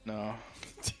 No,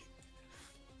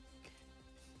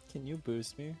 Can you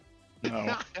boost me?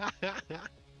 no.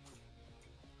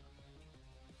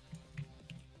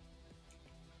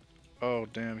 Oh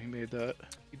damn, he made that.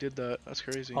 He did that. That's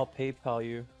crazy. I'll PayPal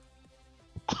you.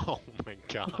 Oh my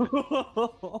god.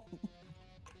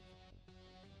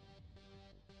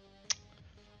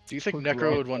 Do you think Click Necro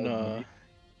rock would want all night.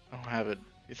 I don't have it.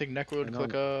 You think Necro would I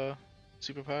click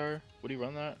superpower? Would he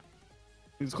run that?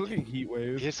 He's clicking Heat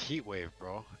Wave. He has Heat Wave,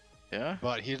 bro. Yeah?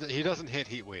 But he doesn't hit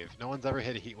Heat Wave. No one's ever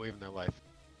hit a Heat Wave in their life.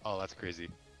 Oh, that's crazy.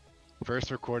 First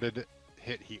recorded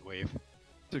hit Heat Wave.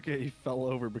 It's okay, he fell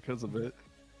over because of it.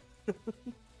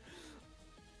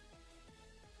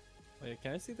 Wait,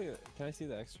 can I see the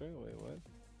extra? Wait, what?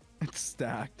 It's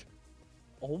stacked.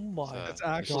 Oh my That's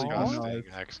actually God.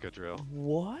 disgusting. Excadrill.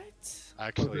 What?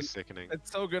 Actually Okay. sickening.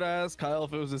 It's so good as Kyle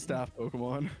if it was a staff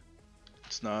Pokemon.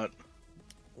 It's not.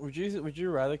 Would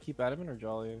you rather keep Adamant or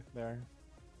Jolly there?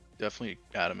 Definitely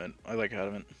Adamant. I like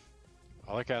Adamant.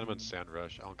 I like Adamant Sand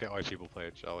Rush. I don't get why people play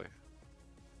it Jelly.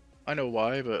 I know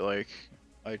why, but like,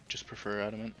 I just prefer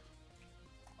Adamant.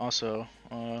 Also,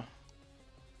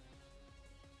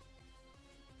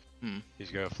 He's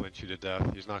gonna flinch you to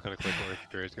death. He's not gonna click Earth.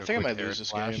 He's I gonna think I click might Air lose this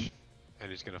Slash, game. and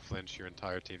he's gonna flinch your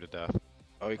entire team to death.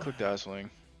 Oh, he clicked Dazzling.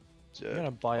 I'm Dead.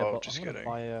 gonna buy Oh, just I'm gonna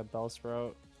kidding. buy a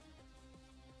Bellsprout.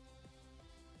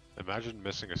 Imagine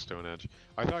missing a Stone Edge.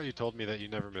 I thought you told me that you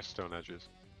never missed Stone Edges.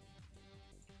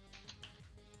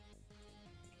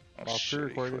 Oh, Well, shit, he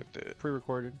pre-recorded. clicked it.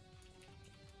 Pre-recorded.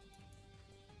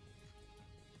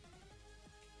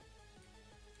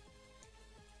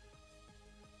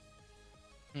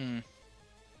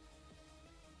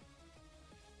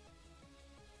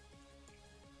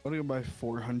 I'm gonna buy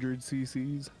 400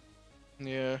 CCs.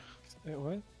 Yeah. Wait,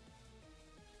 what?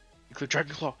 He clicked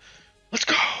Dragon Claw. Let's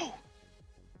go!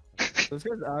 This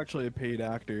guy's actually a paid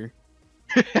actor.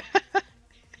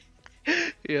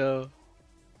 Yo.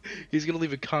 He's gonna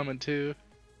leave a comment too.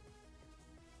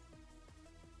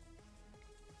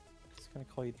 He's gonna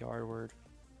call you the R word.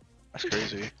 That's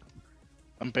crazy.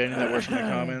 I'm banning that word from my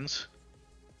comments.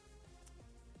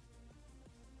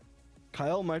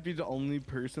 Kyle might be the only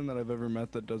person that I've ever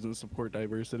met that doesn't support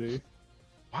diversity.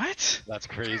 What? That's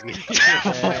crazy.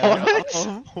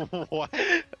 What? What?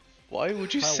 Why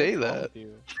would you Kyle, say what's wrong that? with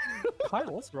you?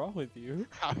 Kyle, what's wrong with you?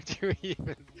 How do you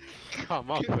even come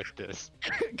up with this?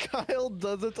 Kyle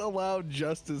doesn't allow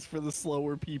justice for the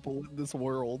slower people in this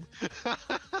world.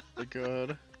 My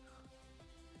god.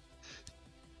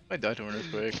 I died to an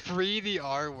earthquake. Free the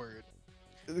R word.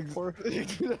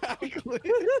 Exactly.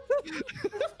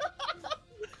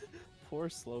 Poor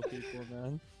slow people,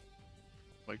 man.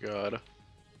 My god.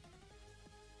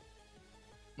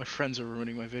 My friends are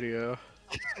ruining my video.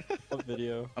 What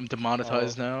video? I'm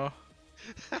demonetized Oh.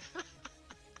 now.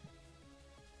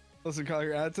 Listen, Kyle,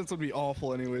 your AdSense would be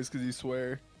awful anyways because you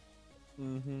swear.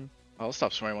 Mm-hmm. I'll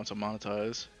stop swearing once I'm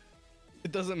monetized.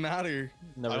 It doesn't matter.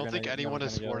 I don't think anyone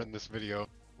has sworn in this video.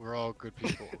 We're all good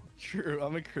people. True,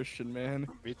 I'm a Christian man.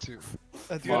 Me too.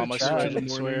 That's Mom, I chat swear I in didn't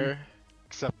swear.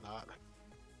 Except not.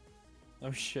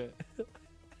 Oh shit.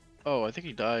 Oh, I think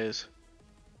he dies.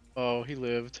 Oh, he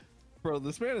lived. Bro,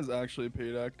 this man is actually a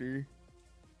paid actor.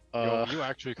 Yo, you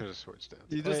actually could have switched it.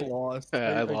 He just Wait. lost. I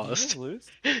Wait, did you lost. just lose?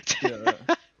 Yeah.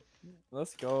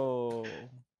 Let's go.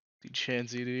 Dude,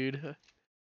 Chansey, dude.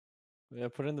 Yeah,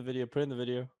 put in the video. Put in the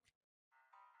video.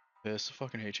 Yeah, I still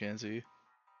fucking hate Chansey.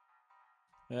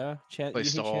 Yeah, Play you hate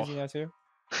stall. Chansey now too.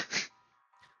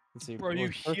 Let's see. Bro, you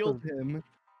first healed him.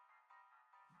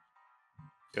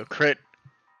 Yo, crit.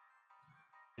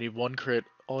 I need one crit.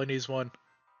 All I need is one.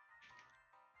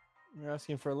 You're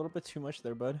asking for a little bit too much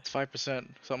there, bud. It's 5%,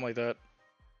 something like that.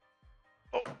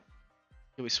 Oh, yeah,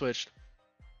 we switched.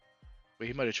 Wait,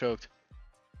 he might have choked.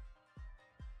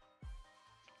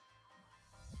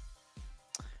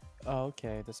 Oh,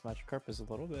 okay. This Magikarp is a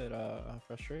little bit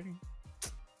frustrating.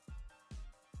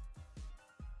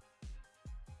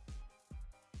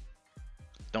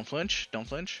 Don't flinch. Don't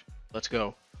flinch. Let's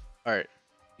go. All right,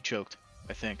 he choked.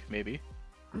 I think maybe.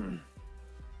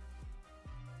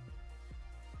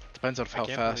 Depends on how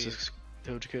can't fast believe- his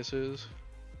Togekiss is.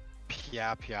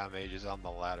 Pia Mage is on the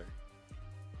ladder.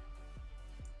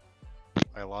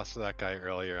 I lost to that guy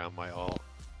earlier on my ult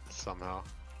somehow.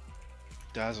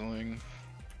 Dazzling.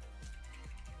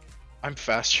 I'm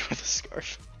faster with a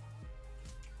scarf.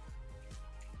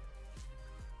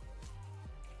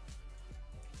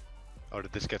 Oh,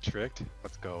 did this get tricked?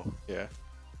 Let's go. Yeah.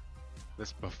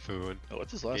 This buffoon. Oh,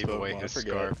 what's his last Gave away Pokemon? I his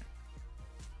forget. scarf.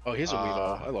 Oh, he's a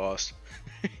Weavile. I lost.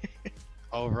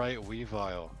 Oh right,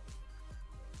 Weavile.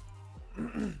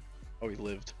 Oh, he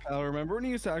lived. Kyle, remember when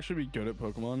he used to actually be good at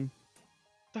Pokemon?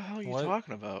 What the hell are you What?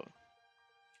 talking about?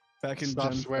 Back in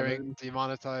Stop Gen swearing. 7?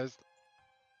 Demonetized.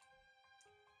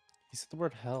 He said the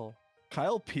word hell.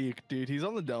 Kyle peaked, dude. He's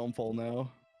on the downfall now.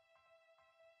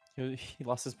 He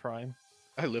lost his prime.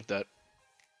 I lived that.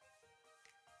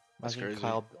 That's Imagine crazy.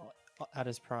 Kyle at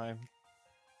his prime.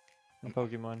 In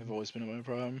Pokemon. I've always been in my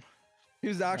prime. He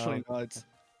was actually Oh, nuts.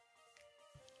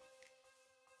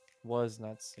 Was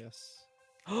nuts, yes.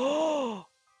 Oh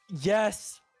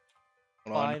yes!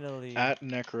 Hold on. Finally. At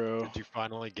Necro. Did you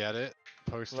finally get it?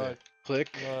 Post Look, it.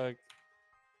 Click. look.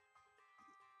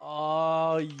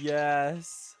 Oh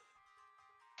yes.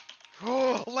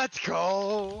 Oh, let's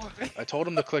go! I told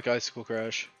him to click Icicle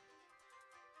Crash.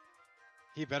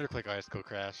 He better click Icicle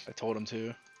Crash I told him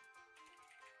to.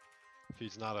 if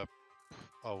he's not a.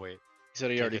 Oh wait. He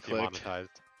said he Can't already get clicked.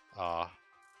 demonetized. Ah.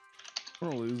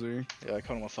 What a loser. Yeah, I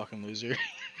called him a fucking loser.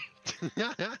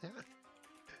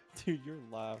 Dude, your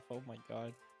laugh. Oh my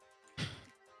god.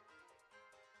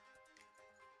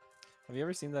 Have you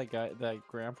ever seen that guy, that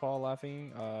grandpa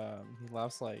laughing? He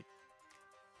laughs like.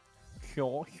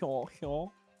 Hyo, hyo,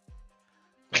 hyo.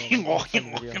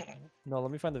 No,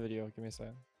 let me find the video. Give me a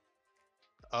second.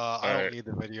 I Alright. don't need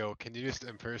the video. Can you just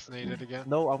impersonate it again?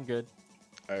 No, I'm good.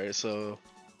 Alright, so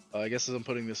I guess as I'm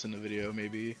putting this in the video,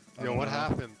 maybe. I Yo, don't what know.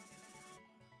 happened?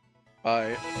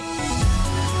 Bye.